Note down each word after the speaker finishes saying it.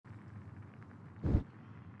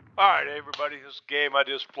Alright everybody, this game I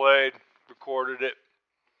just played, recorded it.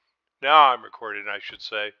 Now I'm recording, I should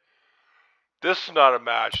say. This is not a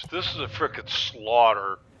match, this is a frickin'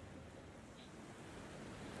 slaughter.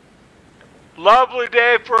 Lovely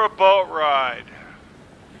day for a boat ride.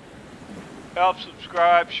 Help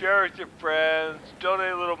subscribe, share with your friends,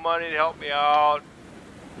 donate a little money to help me out.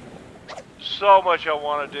 So much I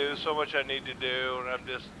want to do, so much I need to do, and I'm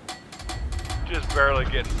just barely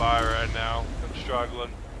getting by right now. I'm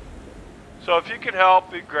struggling. So if you can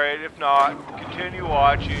help, be great. If not, continue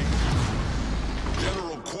watching.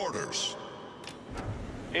 General quarters.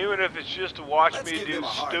 Even if it's just to watch me do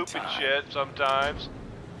stupid shit sometimes.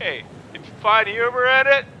 Hey, if you find humor in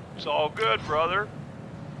it, it's all good, brother.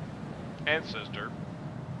 And sister.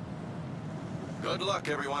 Good luck,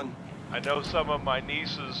 everyone. I know some of my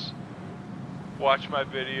nieces watch my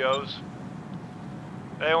videos.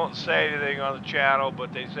 They won't say anything on the channel,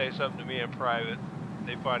 but they say something to me in private.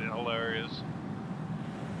 They find it hilarious.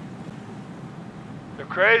 The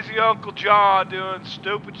crazy Uncle John doing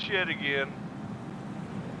stupid shit again.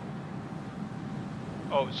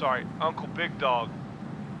 Oh, sorry, Uncle Big Dog.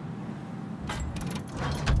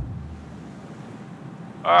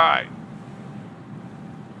 Alright.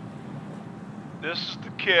 This is the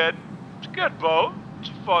Kid. It's a good boat. It's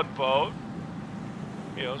a fun boat.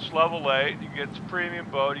 You know, it's level 8. You get a premium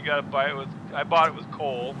boat. You gotta buy it with... I bought it with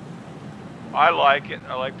coal. I like it.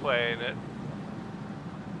 I like playing it.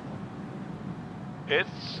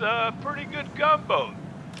 It's a pretty good gunboat.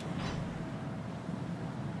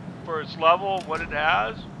 For its level, what it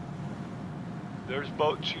has. There's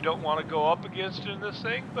boats you don't want to go up against in this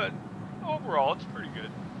thing, but overall it's pretty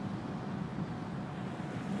good.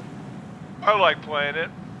 I like playing it.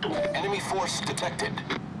 Enemy force detected.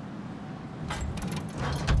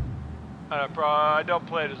 I don't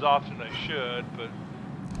play it as often as I should, but...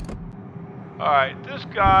 Alright, this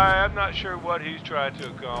guy, I'm not sure what he's trying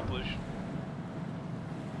to accomplish.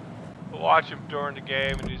 I watch him during the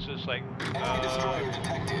game and he's just like,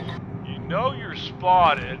 you know you're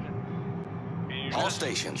spotted. And you All just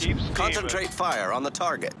stations, keep scheming. concentrate fire on the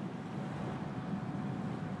target.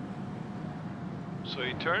 So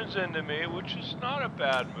he turns into me, which is not a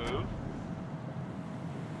bad move.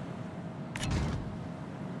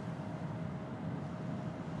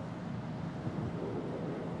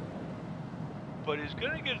 But he's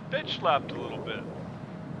gonna get bitch slapped a little bit.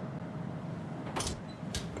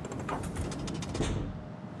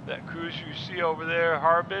 That cruiser you see over there,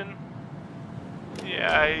 Harbin,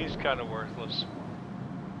 yeah, he's kind of worthless.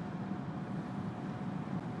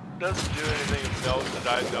 Doesn't do anything of note that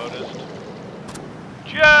I've noticed.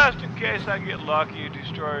 Just in case I get lucky, a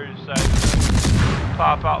destroyer decides to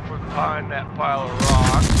pop out from behind that pile of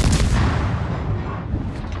rocks.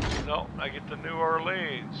 Nope, I get the New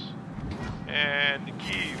Orleans. And the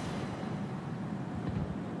Kiev.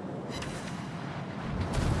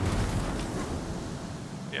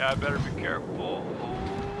 Yeah, I better be careful.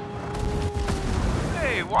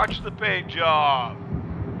 Hey, watch the paint job.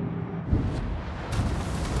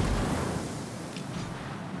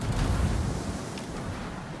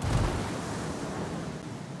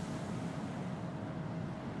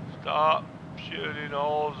 Stop shooting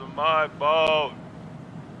holes in my boat.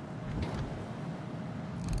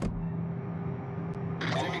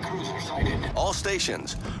 All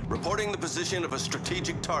stations, reporting the position of a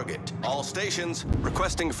strategic target. All stations,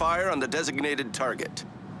 requesting fire on the designated target.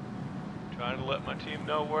 Trying to let my team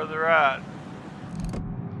know where they're at.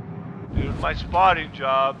 Doing my spotting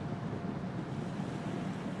job.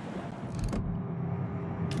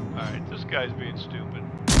 Alright, this guy's being stupid.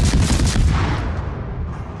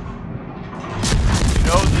 He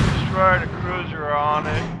knows the destroyer and the cruiser are on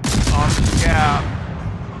it, on the gap,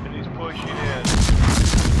 and he's pushing in.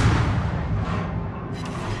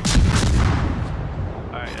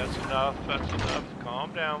 Alright, that's enough, that's enough.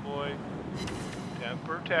 Calm down, boy.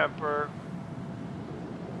 Temper, temper.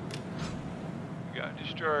 We got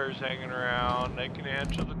destroyers hanging around. They can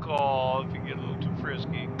answer the call if you get a little too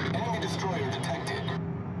frisky. Enemy destroyer detected.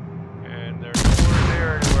 And they're nowhere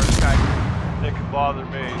near anywhere they can bother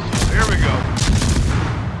me. So here we go.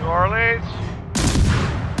 New Orleans.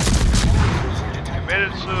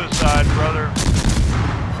 Committed suicide, brother.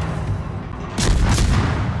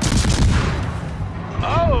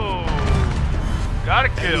 Oh! Got a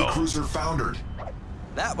kill. Enemy cruiser foundered.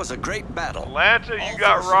 That was a great battle. Atlanta, you All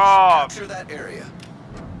got forces, robbed. Capture that area.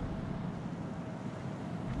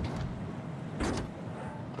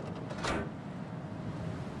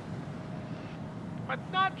 I'm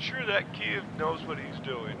not sure that Kiev knows what he's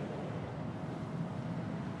doing.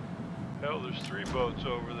 Hell, there's 3 boats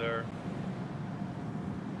over there.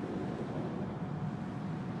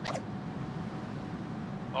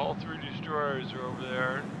 All 3 destroyers are over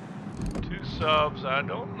there. 2 subs, I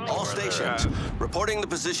don't know All where stations, they're at. reporting the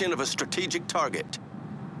position of a strategic target.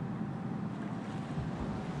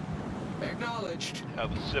 Acknowledged.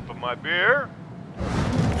 Have a sip of my beer.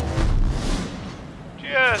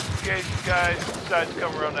 Just in case you guys decide to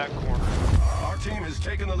come around that corner. Our team has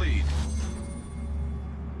taken the lead.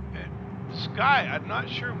 And Sky, I'm not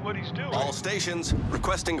sure what he's doing. All stations,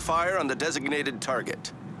 requesting fire on the designated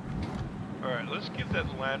target. Alright, let's give that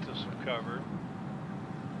Atlantis some cover.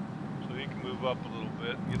 So he can move up a little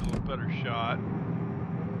bit and get a little better shot.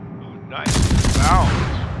 Ooh, nice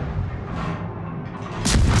bounce.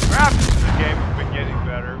 Graphics in the game have been getting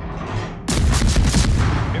better.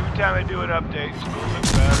 Every time I do an update, it's a little bit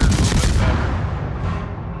better, a little bit better.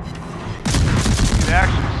 You can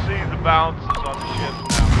actually see the bounces on the ships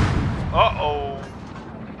now. Uh-oh.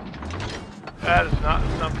 That is not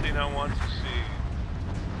something I want to see.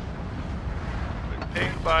 Been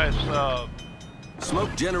pinged by a sub.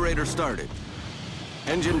 Smoke generator started.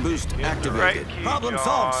 Engine boost Hit activated. the right key, Problem John.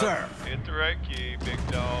 solved, sir. Hit the right key, big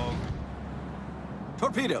dog.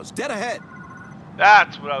 Torpedoes, dead ahead.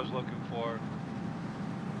 That's what I was looking for.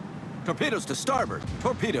 Torpedoes to starboard.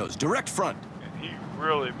 Torpedoes, direct front. And he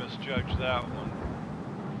really misjudged that one.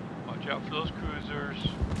 Watch out for those cruisers.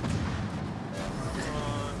 Come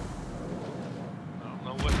on. I don't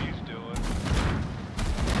know what he's doing.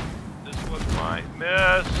 This one might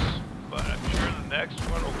miss, but I'm sure the next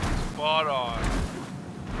one will be spot on.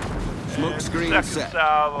 Smoke And screen second set.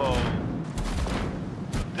 salvo.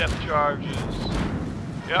 Depth charges.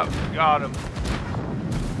 Yep, got him.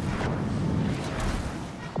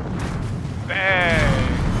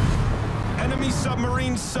 Bang! Enemy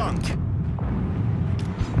submarine sunk.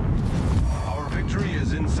 Our victory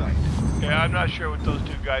is in sight. Yeah, I'm not sure what those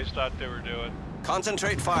 2 guys thought they were doing.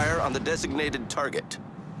 Concentrate fire on the designated target.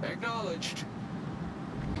 Acknowledged.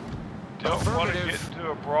 Don't want to get Affirmative.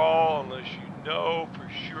 into a brawl unless you know for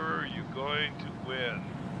sure you're going to win.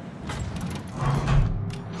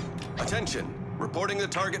 Attention, reporting the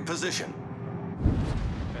target position.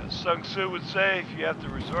 As Sun Tzu would say, if you have to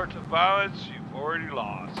resort to violence, you've already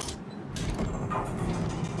lost.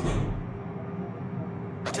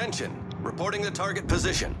 Attention, reporting the target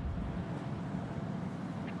position.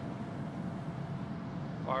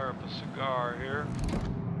 Fire up a cigar here.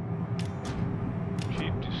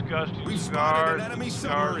 Cheap, disgusting We've cigars, spotted an enemy but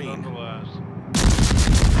cigars submarine. nonetheless.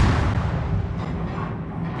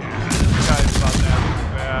 Yeah, this guy's about to have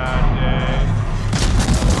a bad day.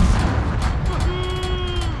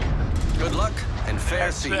 Good luck and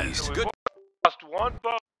fair That's it. seas. We Good. lost 1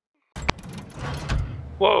 boat.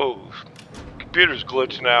 Whoa, computer's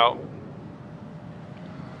glitching out.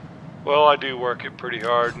 Well, I do work it pretty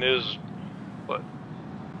hard, and it is, what,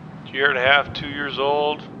 a year and a half, 2 years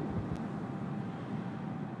old.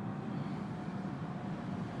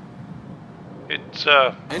 It's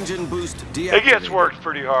Engine boost deactivated. it gets worked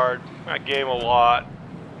pretty hard. I game a lot.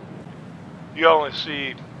 You only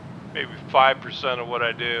see maybe 5% of what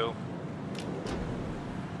I do.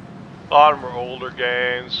 A lot of them are older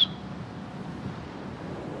games.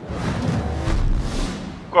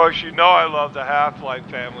 Of course, you know I love the Half-Life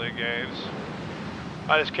family of games.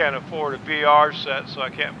 I just can't afford a VR set, so I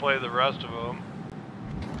can't play the rest of them.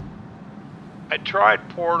 I tried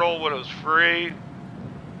Portal when it was free.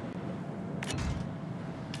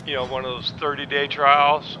 You know, one of those 30-day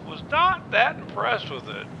trials. Was not that impressed with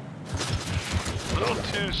it. A little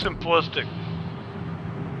too simplistic.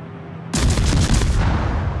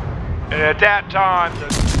 And at that time, the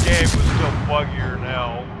game was still buggier than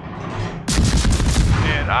hell.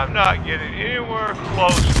 And I'm not getting anywhere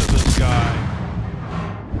close to this guy.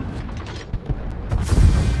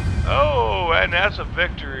 Oh, and that's a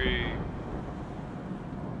victory.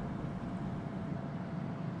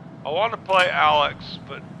 I want to play Alex,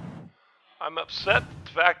 but I'm upset at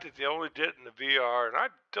the fact that they only did it in the VR, and I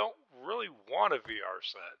don't really want a VR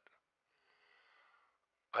set.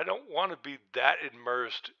 I don't want to be that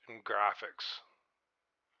immersed in graphics.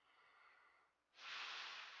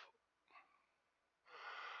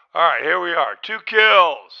 Alright, here we are. 2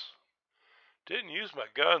 kills. Didn't use my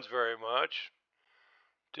guns very much.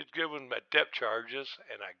 Did good with my depth charges,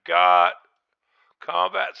 and I got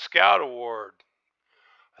Combat Scout Award.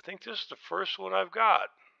 I think this is the first one I've got.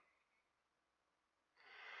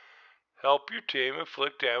 Help your team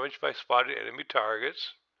inflict damage by spotting enemy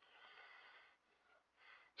targets.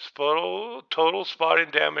 Total spotting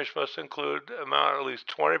damage must include amount at least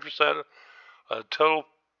 20% of the total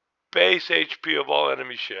base HP of all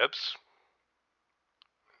enemy ships.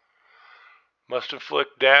 Must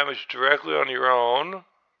inflict damage directly on your own,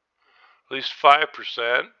 at least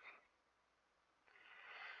 5%.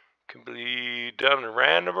 Can be done in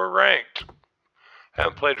random or ranked.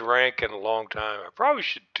 Haven't played rank in a long time. I probably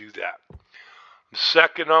should do that. I'm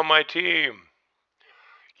second on my team.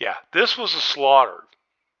 Yeah, this was a slaughter.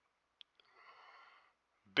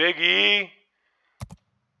 Big E,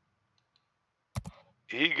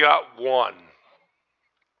 he got 1.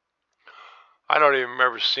 I don't even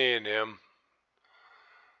remember seeing him.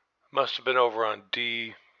 Must have been over on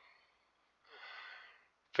D.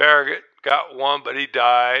 Farragut got 1, but he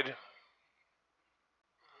died.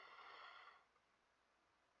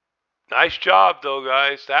 Nice job, though,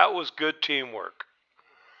 guys. That was good teamwork.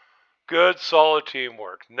 Good, solid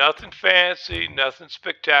teamwork. Nothing fancy, nothing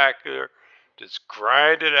spectacular. Just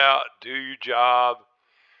grind it out, do your job,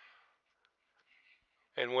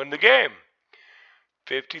 and win the game.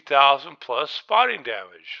 50,000 plus spotting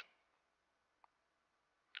damage.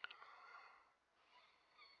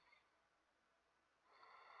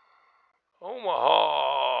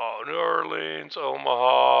 Omaha, New Orleans,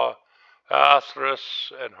 Omaha,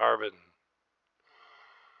 Hathras, and Harbin.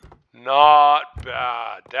 Not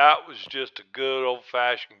bad. That was just a good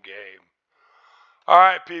old-fashioned game. All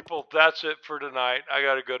right, people, that's it for tonight. I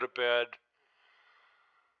got to go to bed.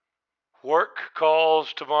 Work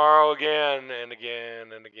calls tomorrow again and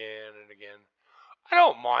again and again and again. I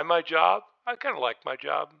don't mind my job. I kind of like my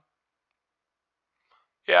job.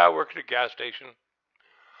 Yeah, I work at a gas station,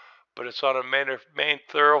 but it's on a main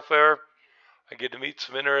thoroughfare. I get to meet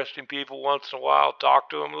some interesting people once in a while, talk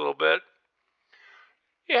to them a little bit.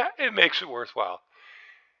 Yeah, it makes it worthwhile.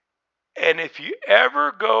 And if you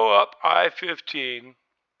ever go up I-15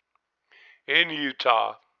 in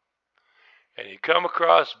Utah and you come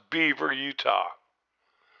across Beaver, Utah,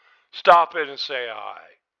 stop in and say hi.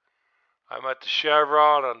 I'm at the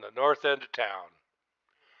Chevron on the north end of town.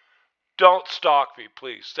 Don't stalk me,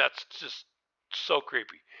 please. That's just so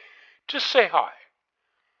creepy. Just say hi.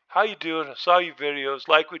 How you doing? I saw your videos.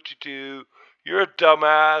 Like what you do. You're a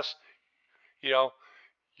dumbass. You know,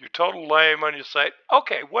 you're total lame on your site.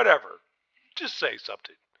 Okay, whatever. Just say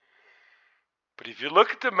something. But if you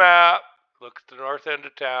look at the map, look at the north end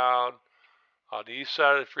of town, on the east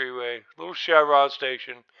side of the freeway, little Chevron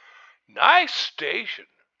station. Nice station.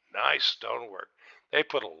 Nice stonework. They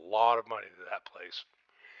put a lot of money into that place.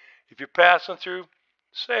 If you're passing through,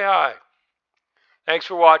 say hi. Thanks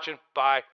for watching. Bye.